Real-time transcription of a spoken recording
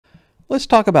Let's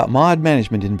talk about mod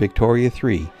management in Victoria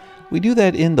 3. We do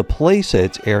that in the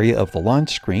playsets area of the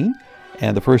launch screen,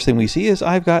 and the first thing we see is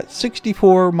I've got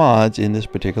 64 mods in this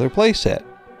particular playset.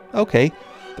 Okay,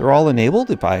 they're all enabled.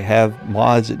 If I have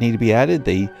mods that need to be added,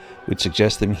 they would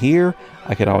suggest them here.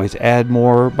 I could always add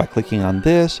more by clicking on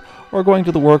this, or going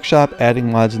to the workshop, adding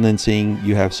mods, and then seeing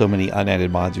you have so many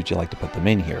unadded mods, would you like to put them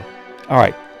in here?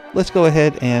 Alright, let's go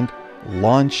ahead and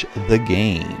launch the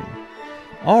game.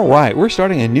 Alright, we're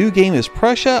starting a new game as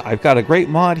Prussia. I've got a great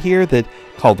mod here that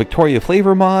called Victoria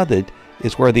Flavor Mod that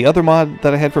is where the other mod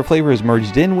that I had for Flavor is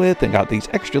merged in with, and got these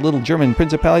extra little German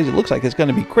principalities. It looks like it's going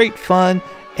to be great fun.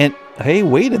 And hey,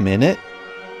 wait a minute.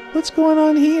 What's going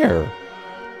on here?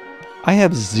 I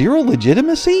have 0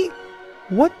 legitimacy?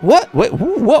 What?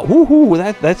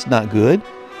 That's not good.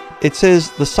 It says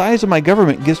the size of my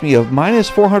government gives me a minus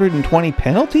 420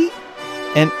 penalty,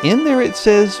 and in there it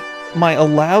says my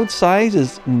allowed size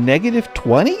is negative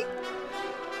 20?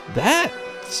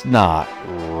 That's not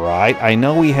right. I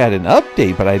know we had an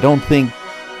update, but I don't think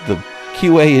the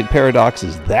QA in Paradox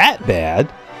is that bad.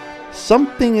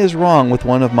 Something is wrong with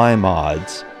one of my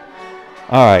mods.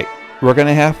 Alright, we're going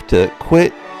to have to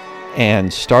quit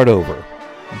and start over.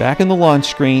 Back in the launch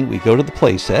screen, we go to the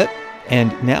playset,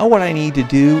 and now what I need to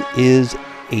do is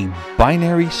a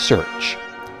binary search.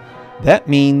 That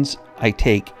means I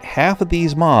take half of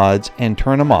these mods and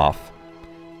turn them off,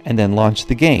 and then launch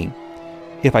the game.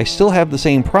 If I still have the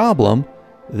same problem,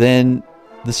 then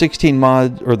the 16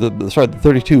 mods, or the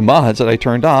 32 mods that I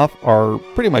turned off are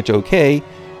pretty much okay,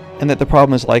 and that the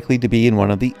problem is likely to be in one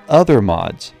of the other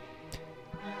mods.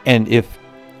 And if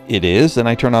it is, then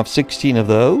I turn off 16 of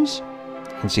those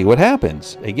and see what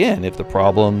happens. Again, if the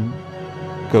problem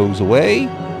goes away,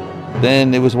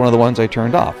 then it was one of the ones I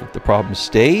turned off. If the problem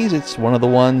stays, it's one of the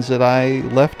ones that I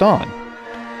left on.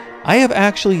 I have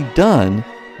actually done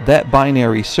that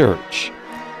binary search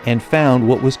and found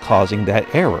what was causing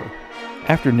that error.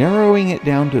 After narrowing it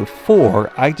down to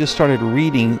 4, I just started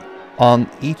reading on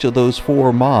each of those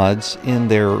 4 mods in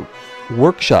their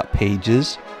workshop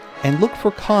pages and looked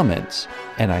for comments,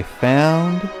 and I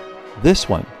found this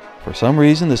one. For some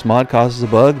reason, this mod causes a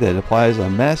bug that applies a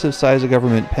massive size of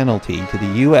government penalty to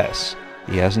the US.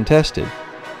 He hasn't tested.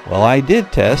 Well, I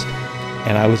did test,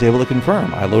 and I was able to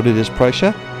confirm. I loaded as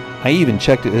Prussia. I even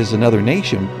checked it as another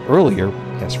nation earlier,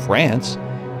 as France,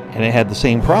 and it had the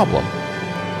same problem.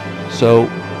 So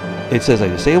it says I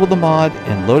disabled the mod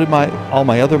and loaded all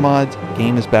my other mods.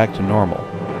 Game is back to normal.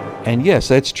 And yes,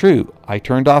 that's true. I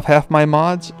turned off half my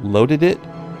mods, loaded it.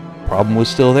 Problem was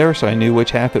still there, so I knew which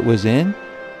half it was in.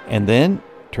 And then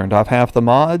turned off half the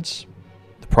mods.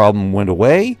 The problem went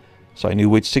away, so I knew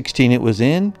which 16 it was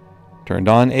in. Turned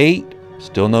on 8,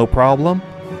 still no problem.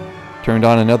 Turned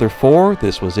on another 4,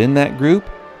 this was in that group,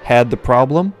 had the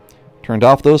problem. Turned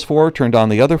off those 4, turned on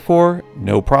the other 4,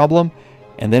 no problem.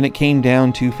 And then it came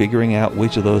down to figuring out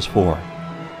which of those 4.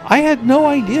 I had no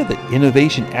idea that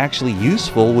innovation actually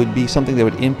useful would be something that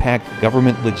would impact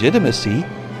government legitimacy.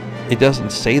 It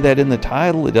doesn't say that in the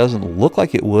title, it doesn't look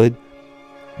like it would.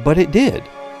 But it did.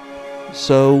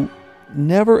 So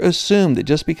never assume that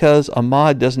just because a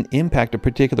mod doesn't impact a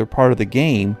particular part of the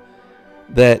game,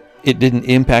 that it didn't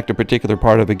impact a particular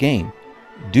part of a game.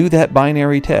 Do that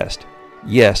binary test.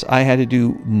 Yes, I had to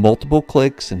do multiple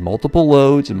clicks and multiple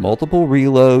loads and multiple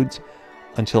reloads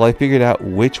until I figured out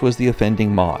which was the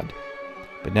offending mod.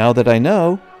 But now that I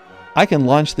know, I can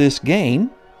launch this game.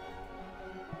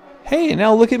 Hey,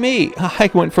 now look at me.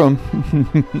 I went from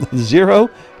 0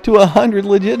 to 100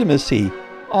 legitimacy.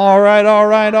 Alright.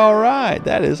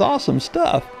 That is awesome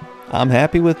stuff. I'm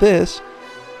happy with this.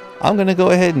 I'm going to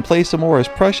go ahead and play some more as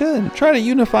Prussia and try to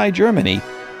unify Germany.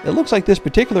 It looks like this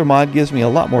particular mod gives me a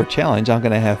lot more challenge. I'm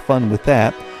going to have fun with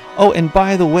that. Oh, and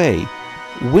by the way,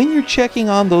 when you're checking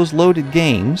on those loaded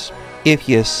games, if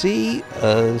you see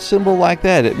a symbol like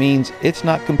that, it means it's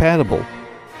not compatible.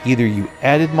 Either you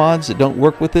added mods that don't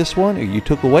work with this one, or you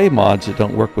took away mods that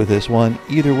don't work with this one.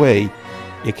 Either way,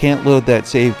 you can't load that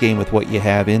save game with what you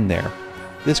have in there.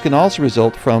 This can also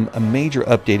result from a major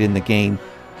update in the game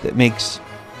that makes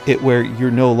it where you're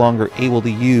no longer able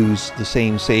to use the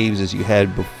same saves as you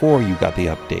had before you got the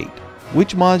update.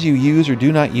 Which mods you use or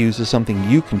do not use is something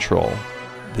you control.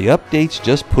 The updates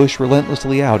just push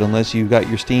relentlessly out unless you've got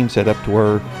your Steam set up to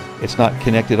where it's not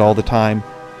connected all the time,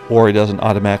 or it doesn't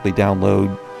automatically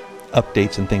download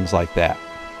updates and things like that.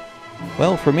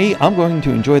 Well, for me, I'm going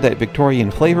to enjoy that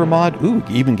Victorian Flavor mod. Ooh, it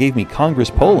even gave me Congress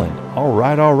Poland.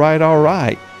 Alright.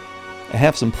 I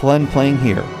have some fun playing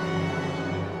here.